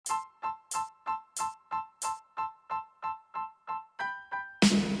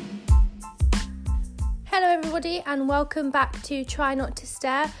everybody, and welcome back to Try Not to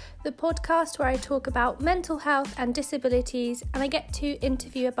Stare, the podcast where I talk about mental health and disabilities, and I get to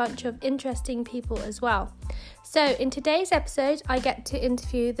interview a bunch of interesting people as well. So in today's episode, I get to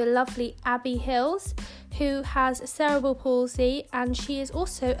interview the lovely Abbie Hills, who has cerebral palsy, and she is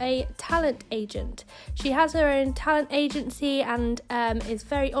also a talent agent. She has her own talent agency and is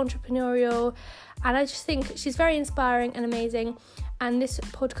very entrepreneurial, and I just think she's very inspiring and amazing. And this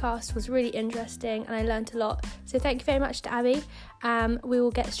podcast was really interesting and I learned a lot. So thank you very much to Abbie. We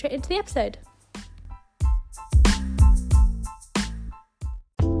will get straight into the episode.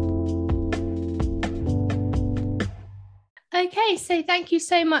 Okay, so thank you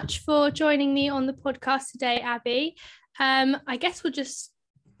so much for joining me on the podcast today, Abbie. I guess we'll just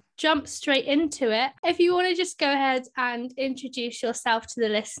jump straight into it. If you want to just go ahead and introduce yourself to the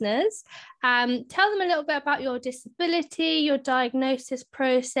listeners, tell them a little bit about your disability, your diagnosis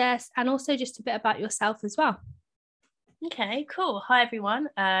process, and also just a bit about yourself as well. Okay, cool. Hi everyone.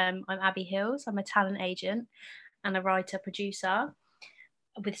 I'm Abbie Hills. I'm a talent agent and a writer producer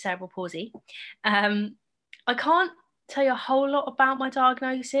with cerebral palsy. I can't tell you a whole lot about my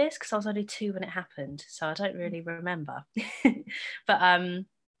diagnosis because I was only 2 when it happened, so I don't really remember. But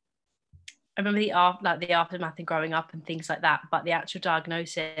I remember the aftermath and growing up and things like that, but the actual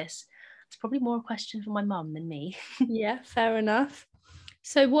diagnosis, it's probably more a question for my mum than me. Yeah, fair enough.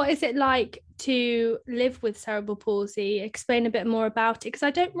 So what is it like to live with cerebral palsy? Explain a bit more about it, because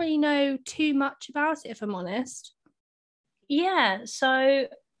I don't really know too much about it, if I'm honest. Yeah, so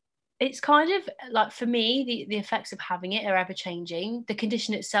it's kind of like, for me, the effects of having it are ever changing. The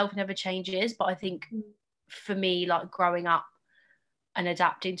condition itself never changes, but I think for me, like growing up and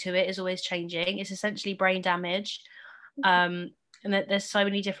adapting to it is always changing. It's essentially brain damage, and there's so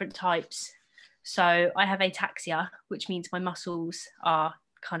many different types. So I have ataxia, which means my muscles are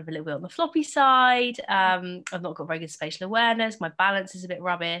kind of a little bit on the floppy side. I've not got very good spatial awareness. My balance is a bit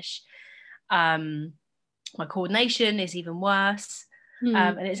rubbish. My coordination is even worse.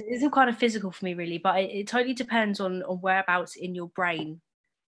 And it's all kind of physical for me, really, but it totally depends on whereabouts in your brain,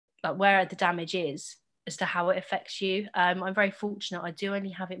 like where the damage is, as to how it affects you. I'm very fortunate. I do only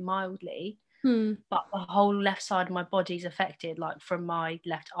have it mildly, but the whole left side of my body is affected, like from my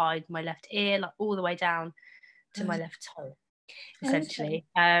left eye, my left ear, like all the way down to my left toe, essentially.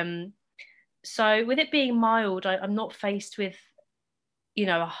 Okay. So with it being mild, I'm not faced with,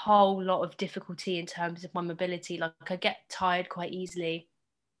 a whole lot of difficulty in terms of my mobility. Like I get tired quite easily.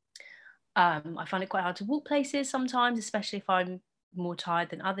 I find it quite hard to walk places sometimes, especially if I'm more tired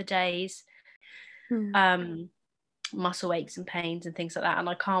than other days. Muscle aches and pains and things like that, and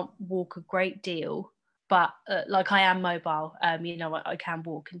I can't walk a great deal, but like I am mobile. I can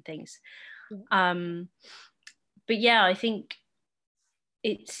walk and things. But yeah, I think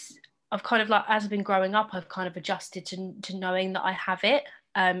I've kind of, like, as I've been growing up, I've kind of adjusted to knowing that I have it,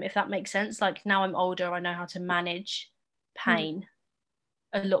 if that makes sense. Like now I'm older, I know how to manage pain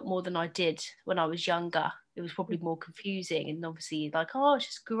a lot more than I did when I was younger. It was probably more confusing, and obviously like, oh, it's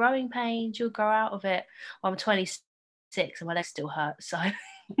just growing pains, you'll grow out of it. Well, I'm 26 and my legs still hurt, so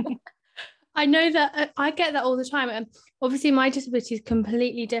I know that I get that all the time, and obviously my disability is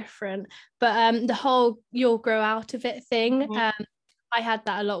completely different, but the whole you'll grow out of it thing, I had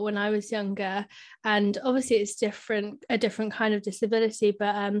that a lot when I was younger, and obviously it's a different kind of disability,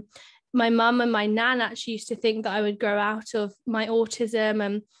 but my mum and my nan actually used to think that I would grow out of my autism,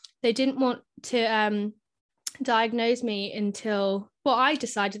 and they didn't want to diagnose me until, well, I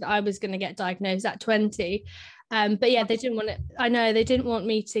decided that I was going to get diagnosed at 20. But yeah, they didn't want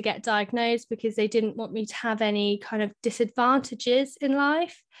me to get diagnosed because they didn't want me to have any kind of disadvantages in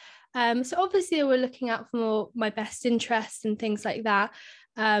life. So obviously they were looking out for my best interests and things like that.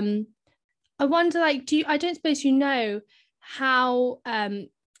 I wonder, like, I don't suppose you know how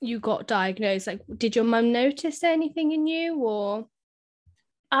you got diagnosed. Like, did your mum notice anything in you, or?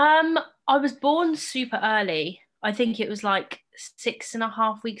 I was born super early. I think it was like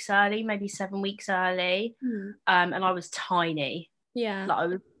 6.5 weeks early, maybe 7 weeks early. And I was tiny. Yeah. Like I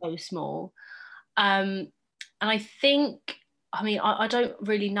was so small. And I think, I don't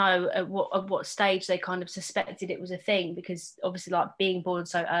really know at what stage they kind of suspected it was a thing, because obviously, like, being born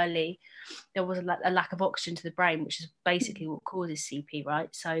so early, there was a lack of oxygen to the brain, which is basically what causes CP, right?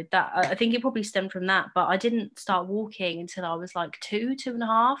 So that, I think it probably stemmed from that. But I didn't start walking until I was like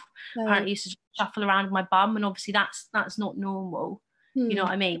 2.5. Apparently, I used to shuffle around with my bum, and obviously that's not normal. You know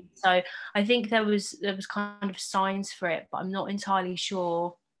what I mean? So I think there was kind of signs for it, but I'm not entirely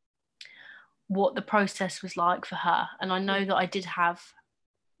sure what the process was like for her. And I know that I did have,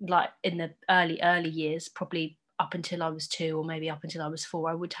 like, in the early years, probably up until I was 2, or maybe up until I was 4,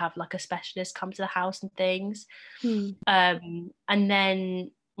 I would have like a specialist come to the house and things. And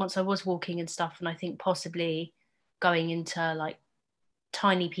then once I was walking and stuff, and I think possibly going into like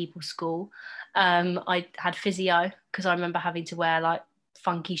tiny people school, I had physio, because I remember having to wear like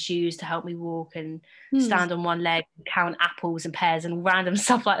funky shoes to help me walk and stand on one leg, count apples and pears and random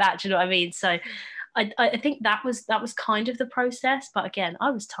stuff like that. Do you know what I mean? So I think that was kind of the process, but again,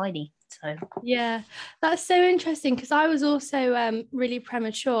 I was tiny. So yeah, that's so interesting, because I was also really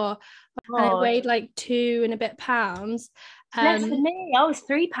premature, and I weighed like 2 and a bit pounds. Less than me. I was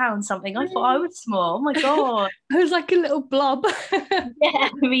 3 pounds something. I thought I was small. Oh my god. I was like a little blob. Yeah,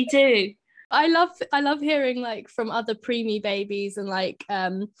 me too. I love hearing like from other preemie babies and like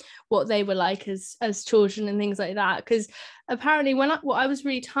what they were like as children and things like that, because apparently when I was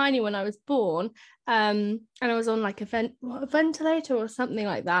really tiny when I was born, and I was on like a ventilator or something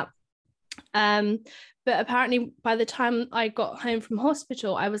like that, but apparently by the time I got home from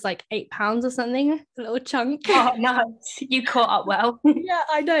hospital I was like 8 pounds or something, a little chunk. Oh no, you caught up well. Yeah,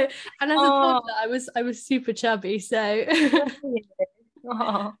 I know. And as a toddler I was super chubby, so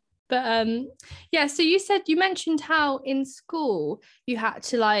oh. But yeah, so you mentioned how in school you had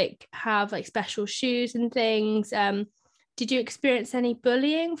to like have like special shoes and things. Did you experience any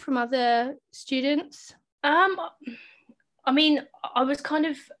bullying from other students? I mean, I was kind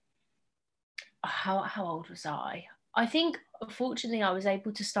of, how old was I? I think fortunately I was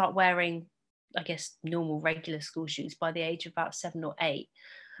able to start wearing, I guess, normal regular school shoes by the age of about 7 or 8.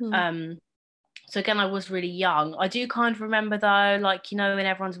 So again, I was really young. I do kind of remember though, like, you know, when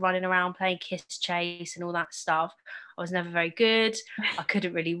everyone's running around playing kiss chase and all that stuff, I was never very good. I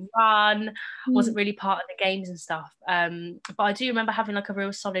couldn't really run, wasn't really part of the games and stuff. But I do remember having like a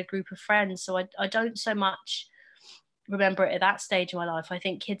real solid group of friends. So I don't so much remember it at that stage of my life. I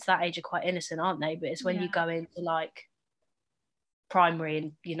think kids that age are quite innocent, aren't they? But it's when you go into like primary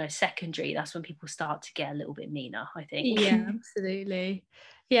and, you know, secondary, that's when people start to get a little bit meaner, I think. Yeah, absolutely.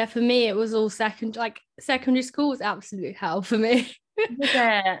 Yeah, for me it was all secondary school was absolute hell for me.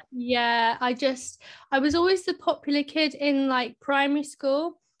 Yeah, I was always the popular kid in like primary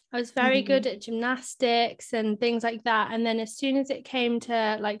school. I was very good at gymnastics and things like that, and then as soon as it came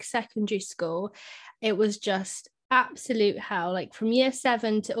to like secondary school, it was just absolute hell. Like from year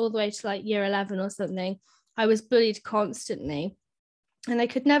 7 to all the way to like year 11 or something, I was bullied constantly, and I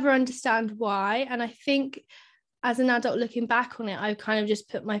could never understand why. And I think as an adult looking back on it, I kind of just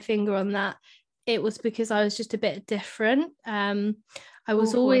put my finger on that. It was because I was just a bit different. I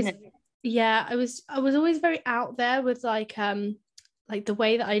was always I was always very out there with like the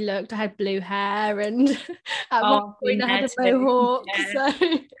way that I looked. I had blue hair, and at one point I had a mohawk.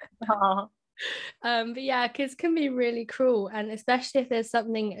 So but yeah, kids can be really cruel, and especially if there's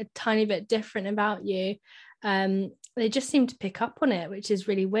something a tiny bit different about you, they just seem to pick up on it, which is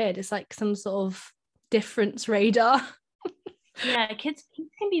really weird. It's like some sort of difference radar. Yeah, kids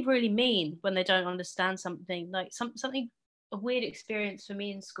can be really mean when they don't understand something. Like a weird experience for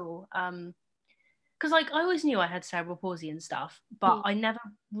me in school, because like I always knew I had cerebral palsy and stuff, but I never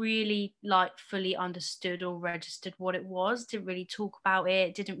really like fully understood or registered what it was. Didn't really talk about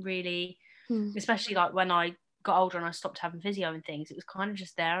it, didn't really, especially like when I got older and I stopped having physio and things, it was kind of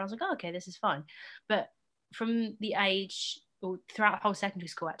just there. I was like, oh, okay, this is fine. But from the age, or throughout the whole secondary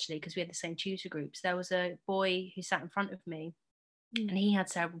school actually, because we had the same tutor groups, there was a boy who sat in front of me and he had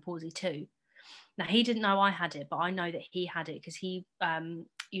cerebral palsy too. Now he didn't know I had it, but I know that he had it because he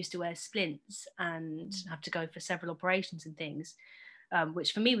used to wear splints and have to go for several operations and things,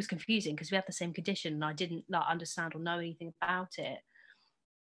 which for me was confusing because we had the same condition and I didn't like understand or know anything about it.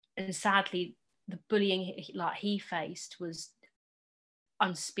 And sadly, the bullying he faced was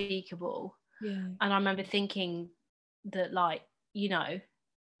unspeakable. And I remember thinking that, like, you know,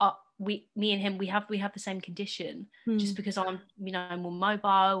 me and him, we have the same condition. Just because I'm, you know, more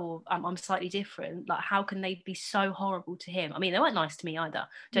mobile, or I'm slightly different, like how can they be so horrible to him? I mean, they weren't nice to me either,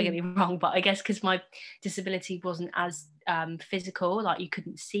 don't get me wrong, but I guess because my disability wasn't as physical, like you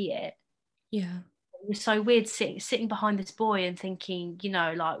couldn't see it. It was so weird sitting behind this boy and thinking, you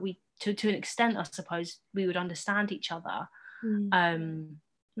know, like we to an extent I suppose we would understand each other.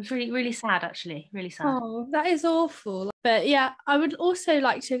 It was really, really sad, actually. Really sad. Oh, that is awful. But yeah, I would also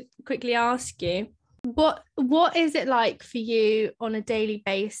like to quickly ask you, what is it like for you on a daily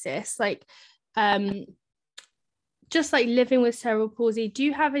basis? Like, just like living with cerebral palsy, do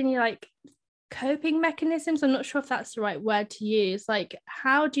you have any like coping mechanisms? I'm not sure if that's the right word to use. Like,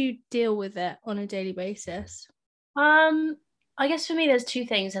 how do you deal with it on a daily basis? I guess for me there's two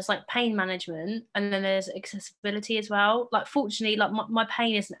things. There's like pain management and then there's accessibility as well. Like fortunately, like my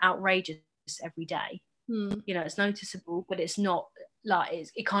pain isn't outrageous every day. You know, it's noticeable, but it's not like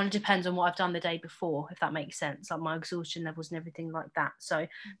it kind of depends on what I've done the day before, if that makes sense, like my exhaustion levels and everything like that. So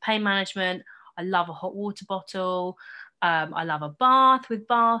pain management, I love a hot water bottle. I love a bath with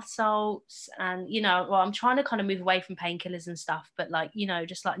bath salts, and you know, well, I'm trying to kind of move away from painkillers and stuff, but like, you know,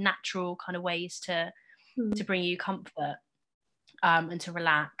 just like natural kind of ways to bring you comfort, and to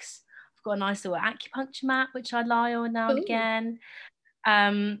relax. I've got a nice little acupuncture mat which I lie on now and again.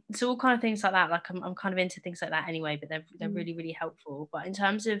 So all kind of things like that. Like I'm kind of into things like that anyway, but they're really, really helpful. But in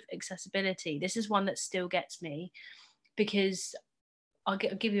terms of accessibility, this is one that still gets me, because I'll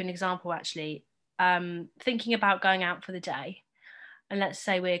give you an example actually. Thinking about going out for the day, and let's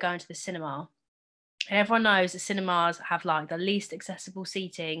say we're going to the cinema, and everyone knows that cinemas have like the least accessible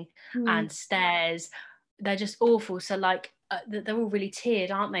seating and stairs. They're just awful. So like they're all really tiered,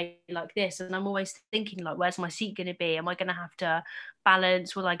 aren't they, like this? And I'm always thinking like, where's my seat going to be? Am I going to have to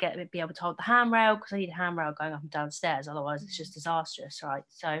balance? Will I be able to hold the handrail? Because I need a handrail going up and down stairs, otherwise it's just disastrous, right?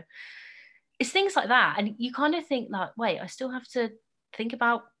 So it's things like that, and you kind of think like, wait, I still have to think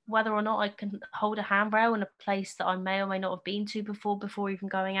about whether or not I can hold a handrail in a place that I may or may not have been to before even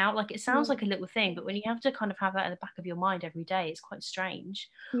going out. Like, it sounds like a little thing, but when you have to kind of have that in the back of your mind every day, it's quite strange.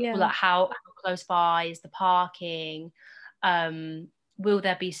 Or like how close by is the parking? Will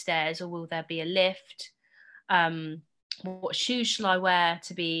there be stairs or will there be a lift? What shoes shall I wear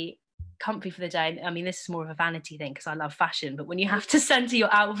to be comfy for the day? I mean, this is more of a vanity thing because I love fashion, but when you have to center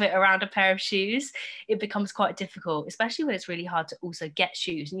your outfit around a pair of shoes, it becomes quite difficult, especially when it's really hard to also get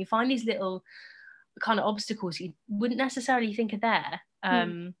shoes, and you find these little kind of obstacles you wouldn't necessarily think are there,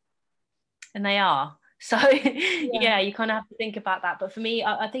 and they are. So yeah, you kind of have to think about that. But for me,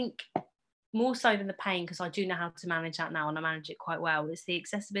 I think more so than the pain, because I do know how to manage that now and I manage it quite well, it's the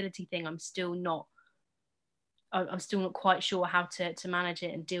accessibility thing. I'm still not quite sure how to manage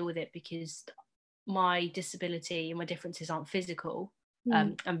it and deal with it, because my disability and my differences aren't physical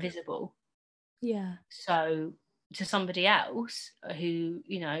and visible. Yeah. So to somebody else who,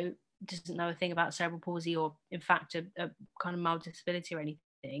 you know, doesn't know a thing about cerebral palsy, or in fact a kind of mild disability or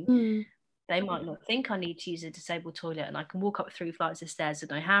anything, they might not think I need to use a disabled toilet and I can walk up 3 flights of stairs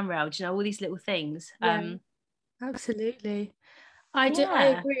with no handrail. Do you know, all these little things? Absolutely. I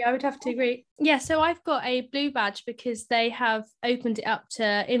agree. I would have to agree. Yeah, so I've got a blue badge because they have opened it up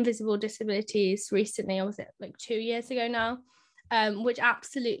to invisible disabilities recently, or was it like 2 years ago now, which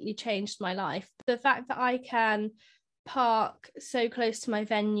absolutely changed my life. The fact that I can park so close to my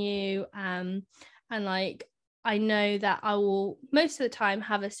venue, and like I know that I will most of the time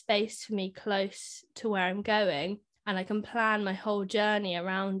have a space for me close to where I'm going, and I can plan my whole journey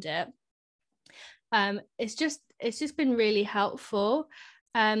around it. It's just been really helpful.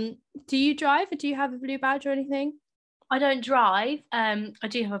 Do you drive, or do you have a blue badge or anything? I don't drive. I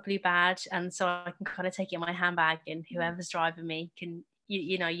do have a blue badge, and so I can kind of take it in my handbag, and whoever's driving me can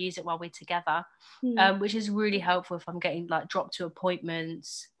you know, use it while we're together, which is really helpful if I'm getting like dropped to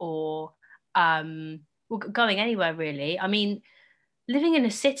appointments or going anywhere really. I mean, living in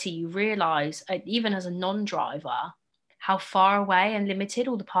a city, you realise, even as a non-driver, how far away and limited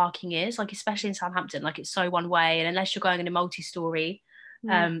all the parking is, like especially in Southampton, like it's so one way, and unless you're going in a multi-story you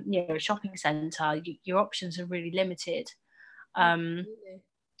know, shopping centre, your options are really limited.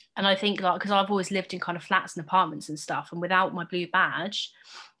 And I think like, because I've always lived in kind of flats and apartments and stuff, and without my blue badge,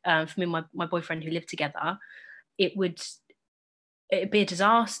 for me and my boyfriend who lived together, it'd be a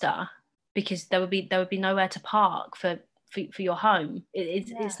disaster, because there would be nowhere to park for your home.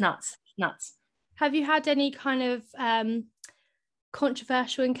 It's nuts. Have you had any kind of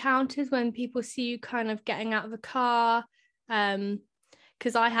controversial encounters when people see you kind of getting out of the car?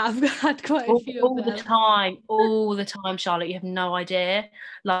 Because I have had quite a few all of them. all the time, Charlotte. You have no idea.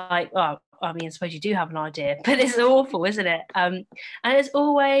 Like, well, I mean, I suppose you do have an idea, but it's awful, isn't it? And it's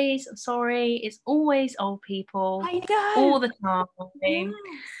always, I'm sorry, it's always old people. I know. All the time. Yes.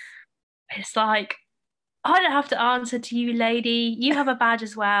 It's like, I don't have to answer to you, lady. You have a badge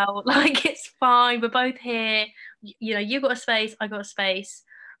as well. Like, it's fine. We're both here. You know, you got a space, I got a space.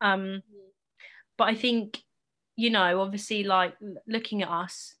 But I think, you know, obviously, like looking at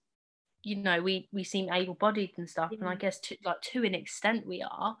us, you know, we seem able-bodied and stuff, and I guess to an extent we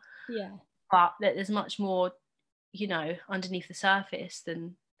are. Yeah. But there's much more, you know, underneath the surface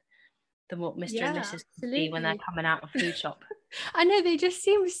than what Mr. and Mrs. can see when they're coming out of a food shop. I know, they just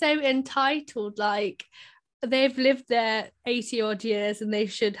seem so entitled, like they've lived there 80 odd years and they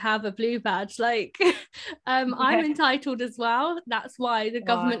should have a blue badge. Like I'm entitled as well. That's why the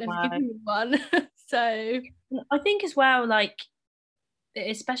government has given me one. So I think as well, like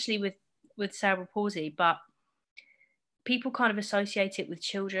especially with cerebral palsy, but people kind of associate it with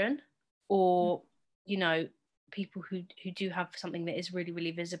children, or you know, people who do have something that is really,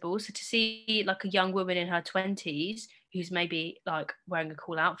 really visible. So to see like a young woman in her 20s who's maybe like wearing a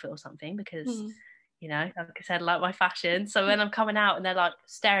cool outfit or something, because you know, like I said, I like my fashion. So when I'm coming out and they're like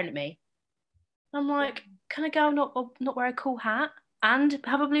staring at me, I'm like, can a girl not wear a cool hat and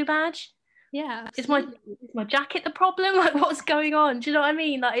have a blue badge? Yeah, is my jacket the problem? Like, what's going on? Do you know what I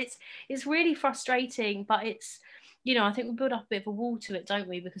mean? Like, it's really frustrating, but it's, you know, I think we build up a bit of a wall to it, don't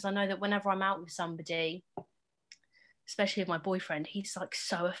we? Because I know that whenever I'm out with somebody, especially with my boyfriend, he's like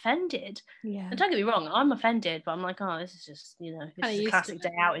so offended. Yeah. And don't get me wrong, I'm offended, but I'm like, oh, this is just, you know, this is a classic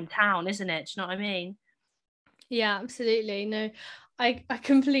day out in town, isn't it? Do you know what I mean? Yeah, absolutely. No, I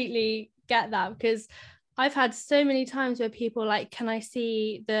completely get that, because I've had so many times where people like, can I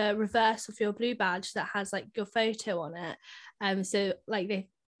see the reverse of your blue badge that has like your photo on it? So like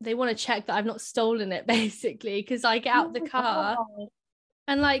they want to check that I've not stolen it, basically, because I get out the car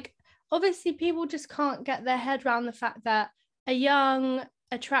and like, obviously people just can't get their head around the fact that a young,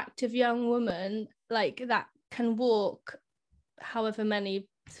 attractive young woman like that can walk however many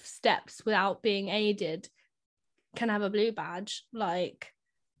steps without being aided can have a blue badge. Like,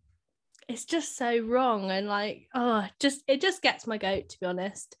 it's just so wrong, and like, oh, it just gets my goat, to be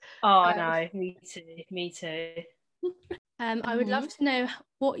honest. Oh no, me too. I would love to know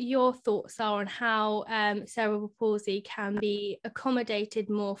what your thoughts are on how cerebral palsy can be accommodated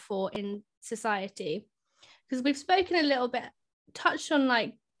more for in society, because we've spoken a little bit, touched on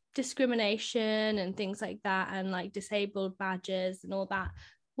like discrimination and things like that, and like disabled badges and all that.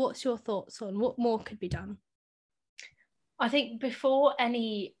 What's your thoughts on what more could be done? I think before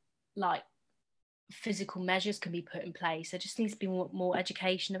any like physical measures can be put in place, there just needs to be more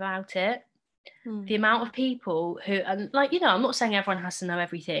education about it. The amount of people who, and like, you know, I'm not saying everyone has to know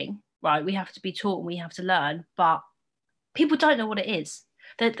everything, right? We have to be taught and we have to learn, but people don't know what it is.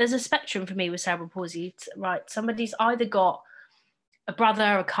 There's a spectrum for me with cerebral palsy, right? Somebody's either got a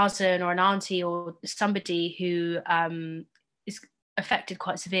brother, a cousin, or an auntie, or somebody who is affected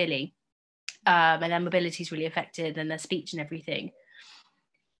quite severely, and their mobility is really affected, and their speech and everything.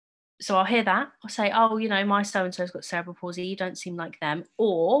 So I'll hear that. I'll say, oh, you know, my so-and-so's got cerebral palsy. You don't seem like them.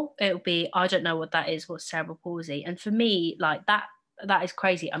 Or it'll be, I don't know what that is. What's cerebral palsy? And for me, like that is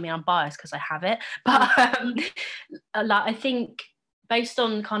crazy. I mean, I'm biased because I have it. But like, I think based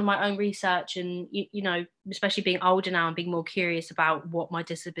on kind of my own research and, you know, especially being older now and being more curious about what my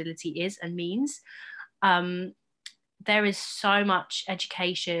disability is and means, there is so much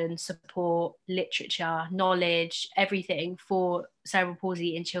education, support, literature, knowledge, everything for cerebral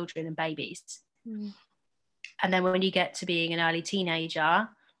palsy in children and babies. And then when you get to being an early teenager,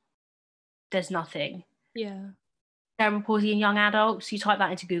 there's nothing. Yeah. Cerebral palsy in young adults, you type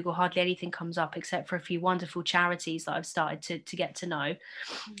that into Google, hardly anything comes up except for a few wonderful charities that I've started to get to know.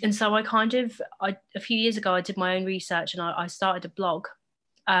 And so I a few years ago, I did my own research and I started a blog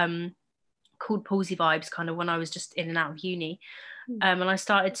called Palsy Vibes, kind of when I was just in and out of uni. And I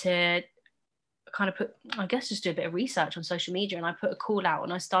started to kind of just do a bit of research on social media, and I put a call out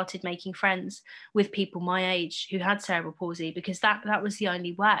and I started making friends with people my age who had cerebral palsy, because that was the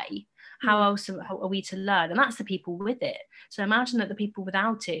only way. How else are we to learn? And that's the people with it. So imagine that the people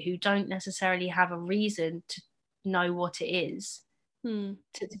without it, who don't necessarily have a reason to know what it is, to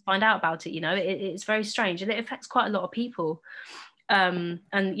find out about it, you know, it's very strange, and it affects quite a lot of people. And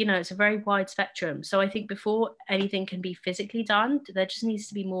you know, it's a very wide spectrum. So I think before anything can be physically done, there just needs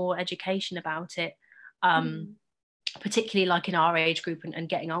to be more education about it, particularly like in our age group and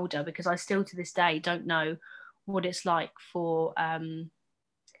getting older, because I still to this day don't know what it's like for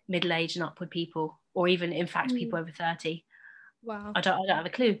middle-aged and upward people, or even in fact people over 30. Wow. I don't have a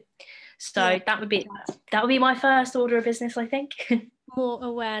clue. So that would be my first order of business, I think. More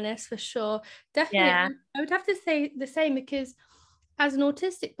awareness for sure. Definitely. I would have to say the same, because as an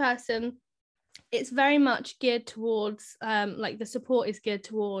autistic person, it's very much geared towards like the support is geared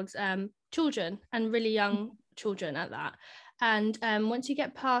towards children, and really young children at that. And once you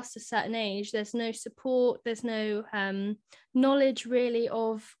get past a certain age, there's no support, there's no knowledge really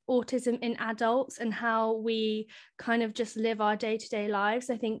of autism in adults and how we kind of just live our day-to-day lives.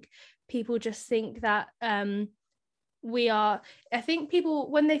 I think people just think that I think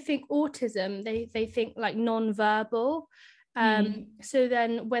people, when they think autism, they think like non-verbal. So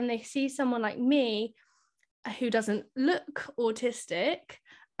then when they see someone like me who doesn't look autistic,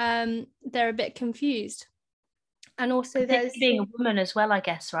 they're a bit confused. And also there's being a woman as well, I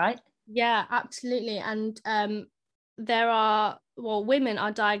guess, right? Yeah, absolutely. And women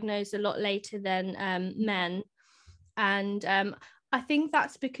are diagnosed a lot later than men, and I think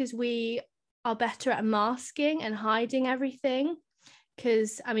that's because we are better at masking and hiding everything,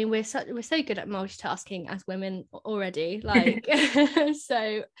 because I mean we're so good at multitasking as women already, like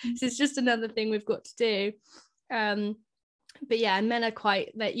so this is just another thing we've got to do. But yeah, men are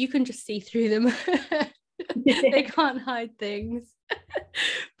quite like, you can just see through them. They can't hide things.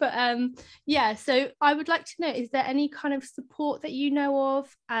 But yeah, so I would like to know, is there any kind of support that you know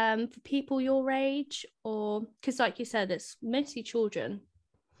of for people your age, or because like you said it's mostly children?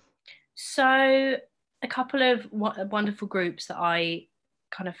 So a couple of wonderful groups that I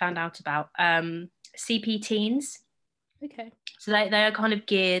kind of found out about, CP Teens. Okay. So they are kind of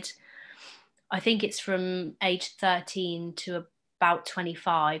geared, I think it's from age 13 to about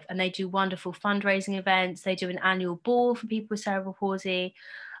 25, and they do wonderful fundraising events. They do an annual ball for people with cerebral palsy.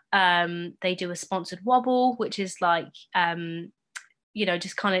 They do a sponsored wobble, which is like,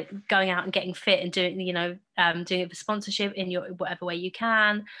 just kind of going out and getting fit and doing, doing it for sponsorship in your whatever way you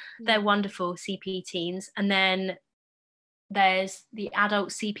can. They're wonderful, CP Teens. And then there's the Adult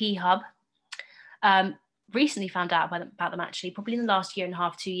CP Hub. Recently found out about them actually, probably in the last year and a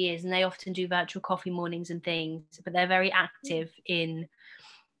half, 2 years, and they often do virtual coffee mornings and things, but they're very active in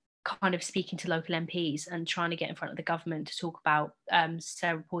kind of speaking to local MPs and trying to get in front of the government to talk about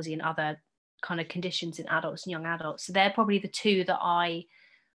cerebral palsy and other kind of conditions in adults and young adults. So they're probably the two that I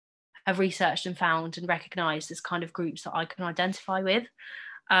have researched and found and recognised as kind of groups that I can identify with,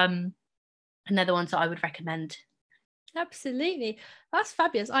 and they're the ones that I would recommend. Absolutely, that's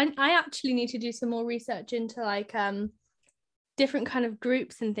fabulous. I actually need to do some more research into like different kind of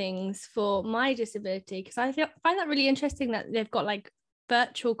groups and things for my disability, because I find that really interesting that they've got like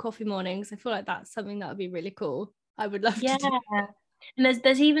virtual coffee mornings. I feel like that's something that would be really cool. I would love to do. And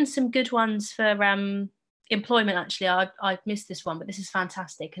there's even some good ones for employment actually. I've missed this one, but this is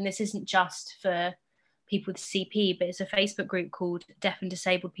fantastic, and this isn't just for people with CP, but it's a Facebook group called Deaf and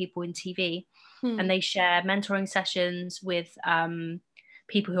Disabled People in TV, and they share mentoring sessions with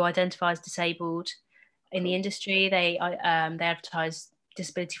people who identify as disabled in the industry. They advertise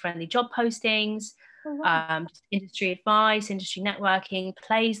disability friendly job postings, industry advice, industry networking,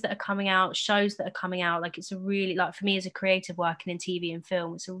 plays that are coming out, shows that are coming out. Like, it's a really, like, for me as a creative working in TV and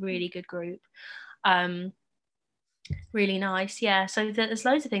film, it's a really good group. Really nice. Yeah, so there's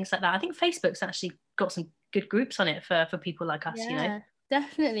loads of things like that. I think Facebook's actually got some good groups on it for people like us.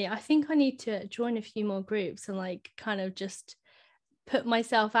 Definitely. I think I need to join a few more groups and like kind of just put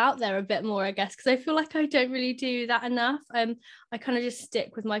myself out there a bit more, I guess, because I feel like I don't really do that enough. I kind of just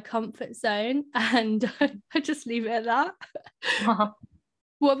stick with my comfort zone and I just leave it at that.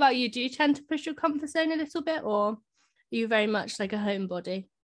 What about you? Do you tend to push your comfort zone a little bit, or are you very much like a homebody?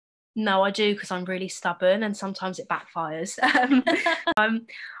 No, I do, because I'm really stubborn and sometimes it backfires.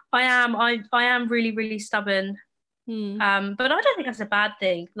 I am really, really stubborn. But I don't think that's a bad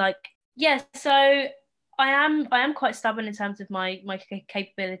thing. Like, yeah, so I am quite stubborn in terms of my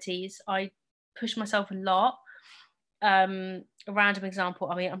capabilities. I push myself a lot. A random example,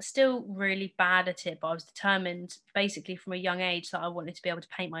 I mean, I'm still really bad at it, but I was determined basically from a young age that I wanted to be able to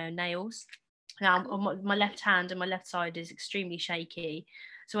paint my own nails. Now, my left hand and my left side is extremely shaky.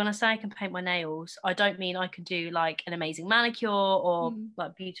 So when I say I can paint my nails, I don't mean I can do like an amazing manicure or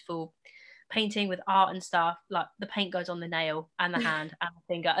like beautiful painting with art and stuff. Like, the paint goes on the nail and the hand and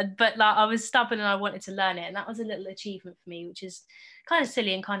the finger. But like, I was stubborn and I wanted to learn it, and that was a little achievement for me, which is kind of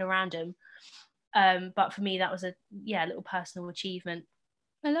silly and kind of random. But for me, that was a little personal achievement.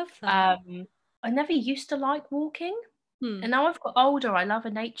 I love that. I never used to like walking. And now I've got older, I love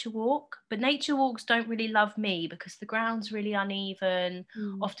a nature walk, but nature walks don't really love me because the ground's really uneven.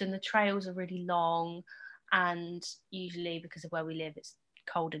 Often the trails are really long, and usually because of where we live, it's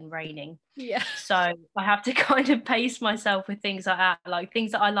cold and raining. Yeah. So I have to kind of pace myself with things like that, like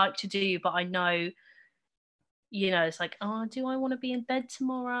things that I like to do, but I know, it's like, oh, do I want to be in bed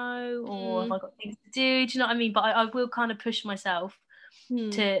tomorrow? Or have I got things to do? Do you know what I mean? But I will kind of push myself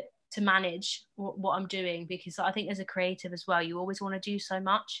to manage what I'm doing, because I think as a creative as well, you always want to do so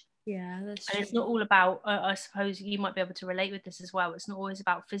much. Yeah, that's true. And it's not all about, I suppose you might be able to relate with this as well, it's not always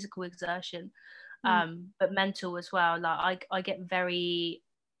about physical exertion, but mental as well. Like, I get very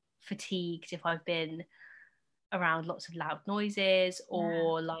fatigued if I've been around lots of loud noises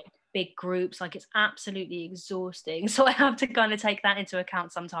or like big groups. Like, it's absolutely exhausting. So I have to kind of take that into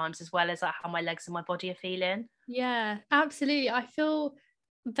account sometimes, as well as like how my legs and my body are feeling. Yeah, absolutely. I feel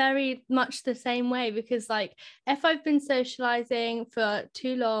very much the same way, because like if I've been socializing for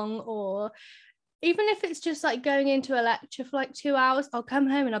too long, or even if it's just like going into a lecture for like 2 hours, I'll come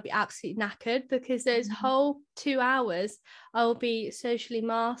home and I'll be absolutely knackered, because those whole 2 hours I'll be socially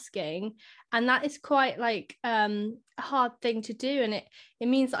masking, and that is quite like a a hard thing to do, and it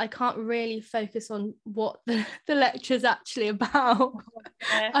means that I can't really focus on what the lecture's actually about.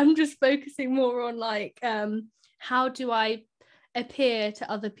 Yeah. I'm just focusing more on like how do I appear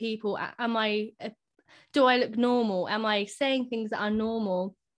to other people? Do I look normal? Am I saying things that are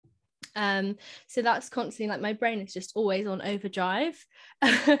normal? So that's constantly like my brain is just always on overdrive.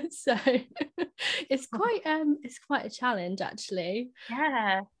 So it's quite a challenge actually.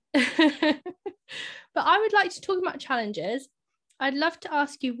 Yeah. But I would like to talk about challenges. I'd love to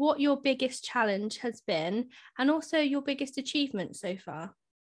ask you what your biggest challenge has been, and also your biggest achievement so far.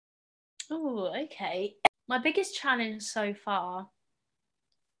 Oh, okay. My biggest challenge so far,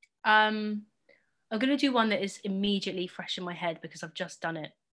 I'm going to do one that is immediately fresh in my head because I've just done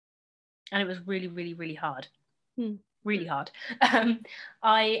it, and it was really, really, really hard. Really hard. I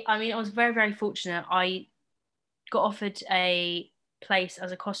mean, I was very, very fortunate. I got offered a place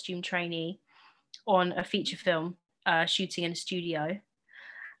as a costume trainee on a feature film, shooting in a studio.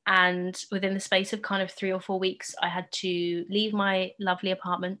 And within the space of kind of 3 or 4 weeks, I had to leave my lovely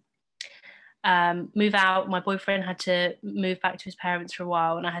apartment, move out. My boyfriend had to move back to his parents for a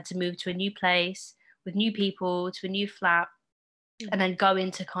while, and I had to move to a new place with new people, to a new flat, and then go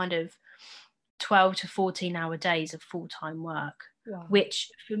into kind of 12 to 14-hour days of full-time work. Wow.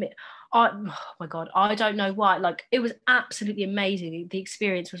 Which for me, oh my God, I don't know why. Like, it was absolutely amazing. The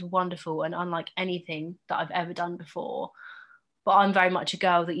experience was wonderful and unlike anything that I've ever done before. But I'm very much a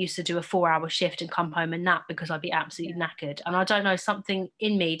girl that used to do a 4-hour shift and come home and nap because I'd be absolutely knackered. And I don't know, something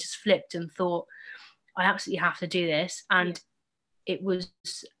in me just flipped and thought, I absolutely have to do this. And it was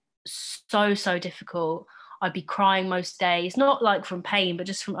so difficult. I'd be crying most days, not like from pain, but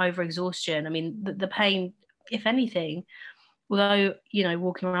just from overexhaustion. I mean, the pain, if anything, although, you know,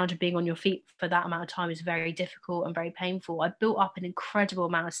 walking around and being on your feet for that amount of time is very difficult and very painful, I built up an incredible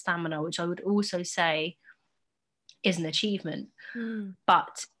amount of stamina, which I would also say is an achievement.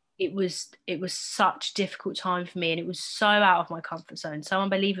 But it was such a difficult time for me, and it was so out of my comfort zone, so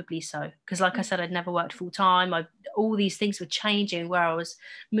unbelievably so, because like I said, I'd never worked full time. All these things were changing, where I was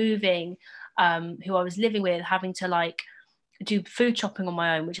moving, who I was living with, having to like do food shopping on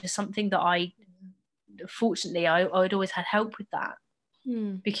my own, which is something that fortunately I'd always had help with that.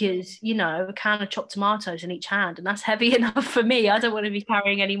 Because, you know, a can of chopped tomatoes in each hand, and that's heavy enough for me. I don't want to be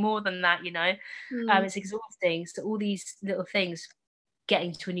carrying any more than that, you know. It's exhausting. So all these little things,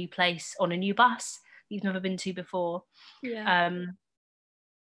 getting to a new place on a new bus you've never been to before, it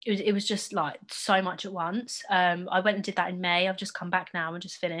was just like so much at once. I went and did that in May. I've just come back now and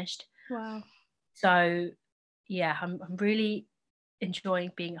just finished. Wow. So yeah, I'm really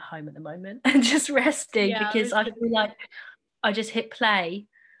enjoying being at home at the moment and just resting, because I feel like I just hit play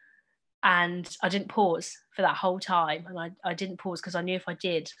and I didn't pause for that whole time. And I didn't pause because I knew if I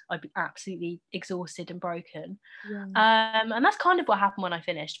did, I'd be absolutely exhausted and broken. And that's kind of what happened when I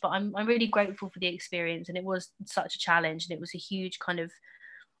finished. But I'm really grateful for the experience, and it was such a challenge, and it was a huge kind of,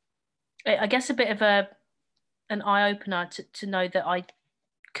 I guess, a bit of an eye-opener to know that I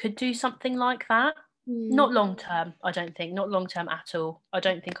could do something like that. Not long term, I don't think. Not long term at all. I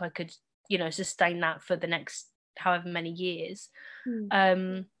don't think I could, you know, sustain that for the next however many years.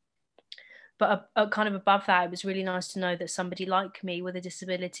 But kind of above that, it was really nice to know that somebody like me with a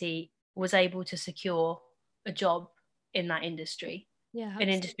disability was able to secure a job in that industry. An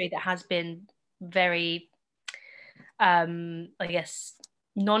industry that has been very, I guess,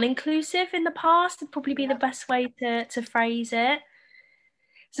 non-inclusive in the past would probably be the best way to phrase it.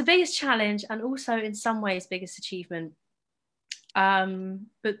 It's the biggest challenge, and also in some ways biggest achievement.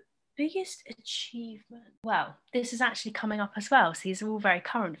 But biggest achievement, well, this is actually coming up as well, so these are all very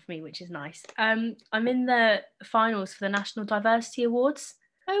current for me, which is nice. I'm in the finals for the National Diversity Awards.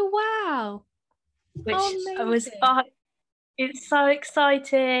 Oh wow, which it's so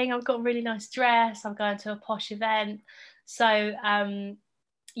exciting. I've got a really nice dress, I'm going to a posh event, so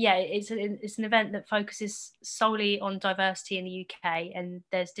yeah, it's an event that focuses solely on diversity in the UK, and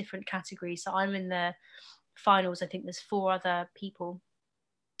there's different categories. So I'm in the finals. I think there's 4 other people,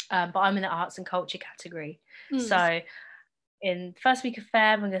 but I'm in the arts and culture category. So in first week of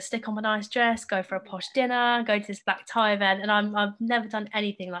Feb, I'm going to stick on my nice dress, go for a posh dinner, go to this black tie event, and I've never done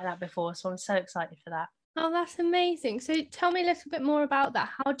anything like that before, so I'm so excited for that. Oh, that's amazing. So tell me a little bit more about that.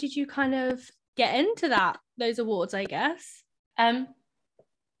 How did you kind of get into those awards, I guess?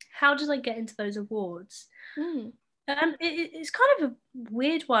 How did I get into those awards? It's kind of a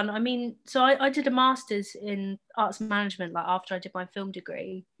weird one. I mean, so I did a master's in arts management, like after I did my film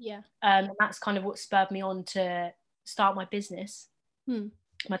degree. And that's kind of what spurred me on to start my business,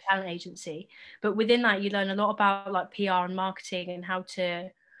 my talent agency. But within that, you learn a lot about like PR and marketing, and how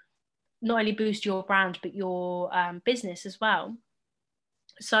to not only boost your brand but your business as well.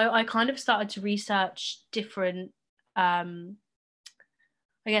 So I kind of started to research different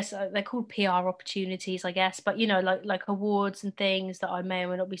I guess they're called PR opportunities, I guess, but like awards and things that I may or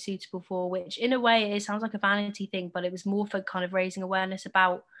may not be suitable for, which in a way it sounds like a vanity thing, but it was more for kind of raising awareness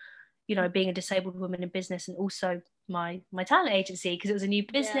about, being a disabled woman in business, and also my talent agency, because it was a new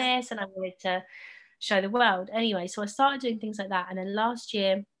business and I wanted to show the world. Anyway, so I started doing things like that. And then it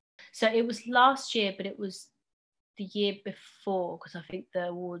was last year, but it was the year before, because I think the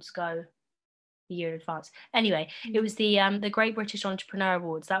awards go a year in advance. Anyway, it was the Great British Entrepreneur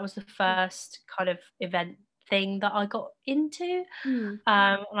Awards. That was the first kind of event thing that I got into. And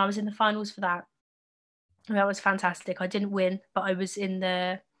I was in the finals for that. And that was fantastic. I didn't win, but I was in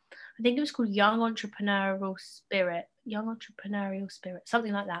I think it was called Young Entrepreneurial Spirit,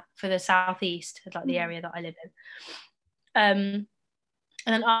 something like that, for the Southeast, like the area that I live in. And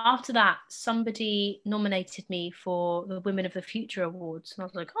then after that, somebody nominated me for the Women of the Future Awards. And I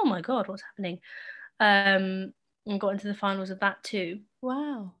was like, oh my God, what's happening? And got into the finals of that too.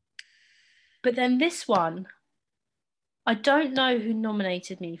 Wow. But then this one, I don't know who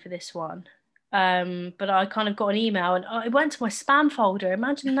nominated me for this one. But I kind of got an email and it went to my spam folder.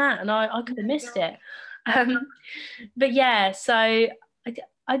 Imagine that. And I could have missed it. But yeah, so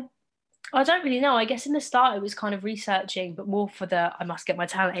I don't really know. I guess in the start it was kind of researching, but more for I must get my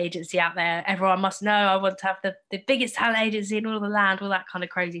talent agency out there. Everyone must know I want to have the biggest talent agency in all of the land, all that kind of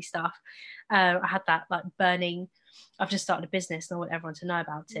crazy stuff. I had that like burning, I've just started a business and I want everyone to know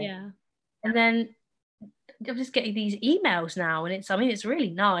about it. Yeah. And then I'm just getting these emails now, and it's really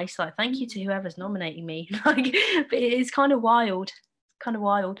nice. Like, thank you to whoever's nominating me. Like, but it's kind of wild.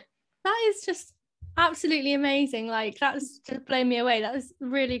 That is just absolutely amazing. Like, that's just blown me away. That was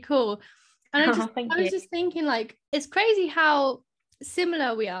really cool. And I was just thinking, like, it's crazy how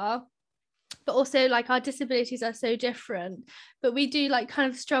similar we are, but also like our disabilities are so different, but we do like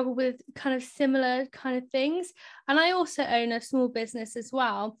kind of struggle with kind of similar kind of things. And I also own a small business as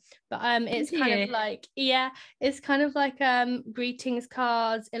well, but it's kind of like, it's kind of like greetings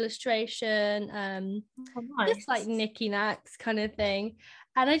cards, illustration, nice. Just like knicky knacks kind of thing.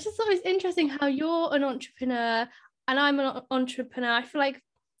 And I just thought it was interesting how you're an entrepreneur and I'm an entrepreneur. I feel like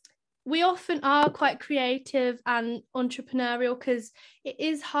we often are quite creative and entrepreneurial because it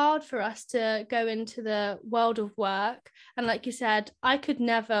is hard for us to go into the world of work. And like you said, I could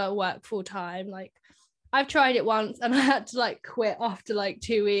never work full time. Like, I've tried it once and I had to like quit after like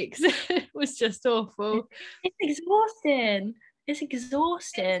 2 weeks. It was just awful. It's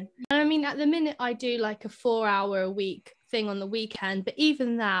exhausting. And I mean, at the minute I do like a 4-hour a week thing on the weekend, but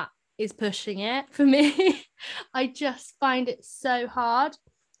even that is pushing it for me. I just find it so hard.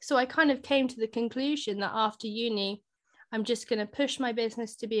 So I kind of came to the conclusion that after uni, I'm just going to push my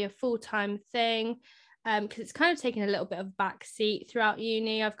business to be a full-time thing, because it's kind of taken a little bit of back seat throughout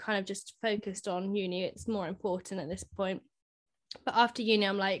uni. I've kind of just focused on uni. It's more important at this point. But after uni,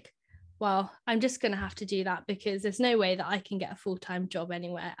 I'm like, well, I'm just going to have to do that because there's no way that I can get a full-time job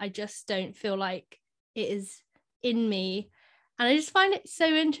anywhere. I just don't feel like it is in me. And I just find it so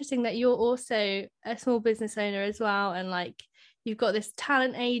interesting that you're also a small business owner as well. And like, you've got this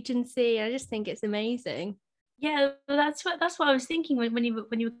talent agency. I just think it's amazing. Yeah, that's what I was thinking when you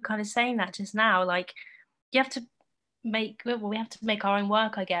were kind of saying that just now. Like, we have to make our own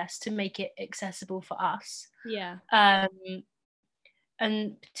work, I guess, to make it accessible for us. Yeah.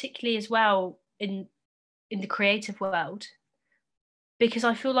 And particularly as well in the creative world, because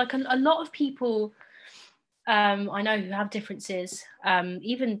I feel like a lot of people I know who have differences,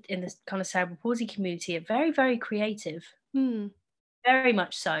 even in the kind of cerebral palsy community, are very, very creative. Very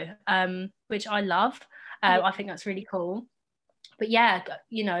much so, which I love. I think that's really cool. But yeah,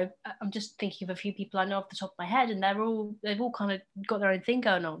 I'm just thinking of a few people I know off the top of my head, and they've all kind of got their own thing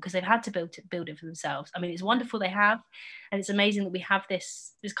going on because they've had to build it for themselves. I mean, it's wonderful they have, and it's amazing that we have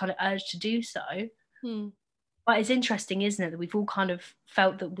this kind of urge to do so. But it's interesting, isn't it, that we've all kind of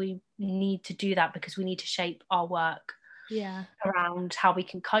felt that we need to do that because we need to shape our work around how we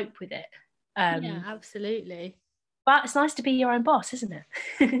can cope with it. Yeah, absolutely. But it's nice to be your own boss, isn't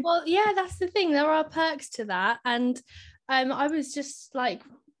it? Well, yeah, that's the thing. There are perks to that. And I was just like,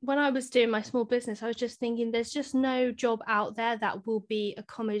 when I was doing my small business, I was just thinking there's just no job out there that will be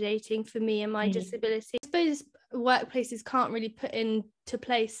accommodating for me and my disability. I suppose workplaces can't really put into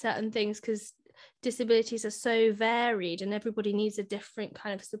place certain things because disabilities are so varied and everybody needs a different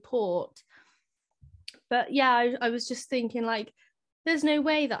kind of support. But yeah, I was just thinking like, there's no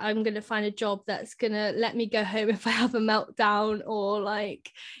way that I'm going to find a job that's going to let me go home if I have a meltdown or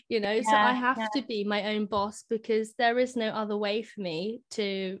like, so I have to be my own boss because there is no other way for me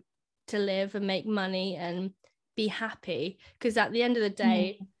to to live and make money and be happy, because at the end of the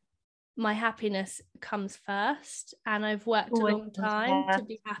day, my happiness comes first, and I've worked a long time to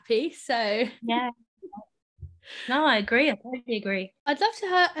be happy. So yeah. No, I agree. I totally agree. I'd love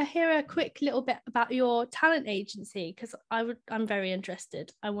to hear a quick little bit about your talent agency, because I'm very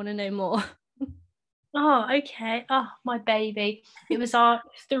interested. I want to know more. Oh, okay. Oh, my baby. It was our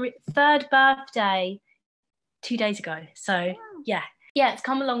third birthday 2 days ago. So yeah, it's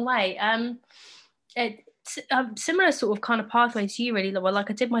come a long way. It's similar sort of kind of pathway to you, really. Well,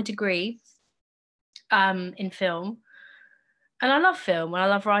 like I did my degree in film, and I love film and I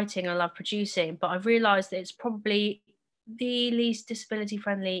love writing and I love producing, but I've realised that it's probably the least disability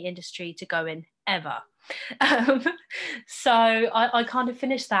friendly industry to go in ever. So I kind of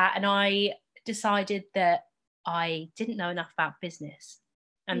finished that, and I decided that I didn't know enough about business,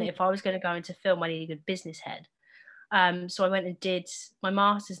 and that if I was going to go into film, I needed a good business head. So I went and did my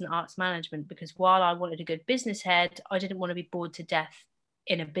master's in arts management, because while I wanted a good business head, I didn't want to be bored to death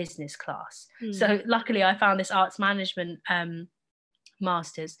in a business class. So luckily I found this arts management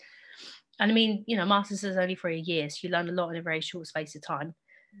master's, and I mean, you know, master's is only for a year, so you learn a lot in a very short space of time.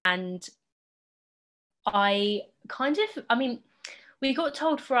 And we got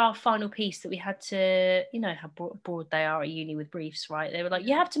told for our final piece that we had to, you know how broad they are at uni with briefs, right? They were like,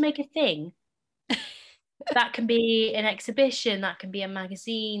 you have to make a thing. That can be an exhibition, that can be a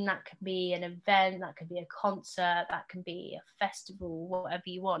magazine, that can be an event, that can be a concert, that can be a festival, whatever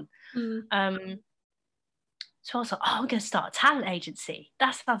you want. So I was like, oh, I'm going to start a talent agency.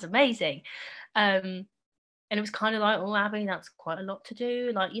 That sounds amazing. And it was kind of like, oh, Abbie, that's quite a lot to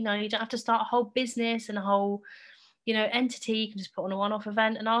do. Like, you know, you don't have to start a whole business and a whole, you know, entity. You can just put on a one-off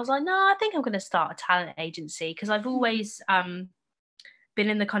event. And I was like, no, I think I'm going to start a talent agency, because I've always been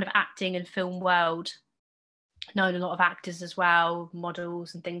in the kind of acting and film world, known a lot of actors as well,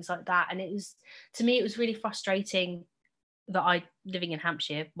 models and things like that. And it was, to me, it was really frustrating that living in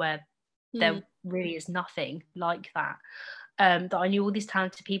Hampshire, where there really is nothing like that, that I knew all these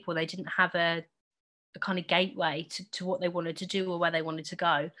talented people, they didn't have a kind of gateway to what they wanted to do or where they wanted to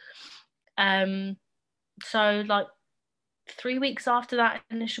go. So like 3 weeks after that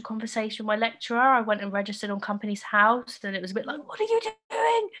initial conversation with my lecturer, I went and registered on Companies House, and it was a bit like, what are you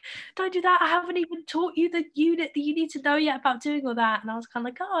doing? Don't do that. I haven't even taught you the unit that you need to know yet about doing all that. And I was kind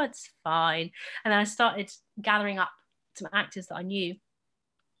of like, oh, it's fine. And then I started gathering up some actors that I knew.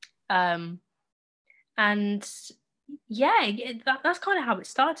 And yeah, that's kind of how it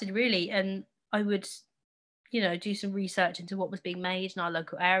started, really. And I would, you know, do some research into what was being made in our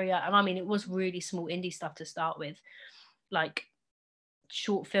local area. And I mean, it was really small indie stuff to start with, like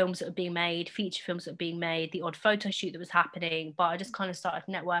short films that were being made, feature films that were being made, the odd photo shoot that was happening. But I just kind of started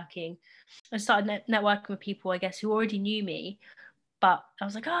networking. I started networking with people, I guess, who already knew me. But I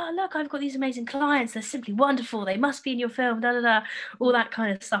was like, oh, look, I've got these amazing clients. They're simply wonderful. They must be in your film, all that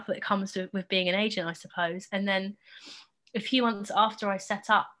kind of stuff that comes with being an agent, I suppose. And then a few months after I set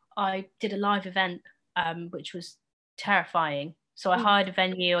up, I did a live event, which was terrifying. So I hired a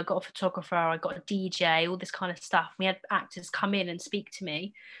venue, I got a photographer, I got a DJ, all this kind of stuff. We had actors come in and speak to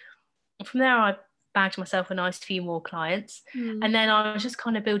me. And from there, I bagged myself a nice few more clients. And then I was just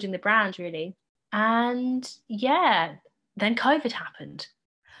kind of building the brand, really. And yeah, then COVID happened.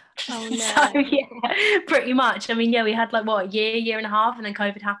 Oh no. So yeah, pretty much. I mean, yeah, we had like a year and a half, and then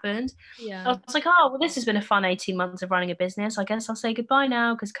COVID happened. Yeah. I was like, oh, well, this has been a fun 18 months of running a business. I guess I'll say goodbye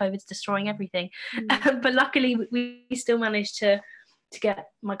now, because COVID's destroying everything. But luckily we still managed to get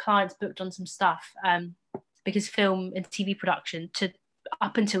my clients booked on some stuff, because film and TV production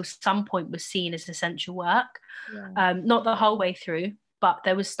up until some point was seen as essential work. Not the whole way through, but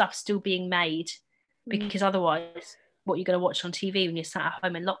there was stuff still being made, because otherwise what you're going to watch on TV when you're sat at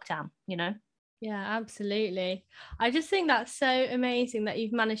home in lockdown, you know? Yeah, absolutely. I just think that's so amazing that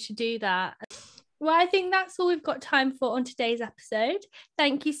you've managed to do that. Well, I think that's all we've got time for on today's episode.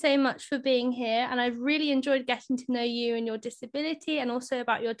 Thank you so much for being here. And I've really enjoyed getting to know you and your disability, and also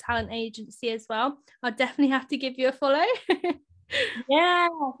about your talent agency as well. I'll definitely have to give you a follow. Yeah,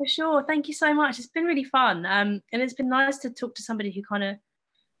 for sure. Thank you so much. It's been really fun. And it's been nice to talk to somebody who kind of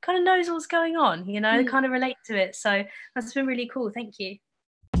knows what's going on, you know, kind of relate to it. So that's been really cool. Thank you.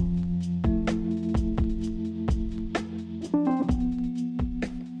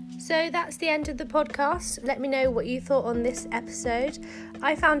 So that's the end of the podcast. Let me know what you thought on this episode.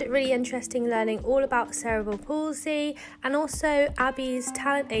 I found it really interesting learning all about cerebral palsy, and also Abbie's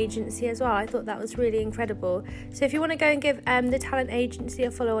talent agency as well. I thought that was really incredible. So if you want to go and give the talent agency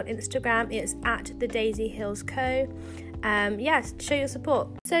a follow on Instagram, it's at the Daisy Hills Co. Show your support.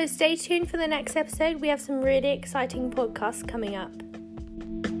 So stay tuned for the next episode. We have some really exciting podcasts coming up.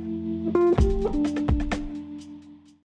 you.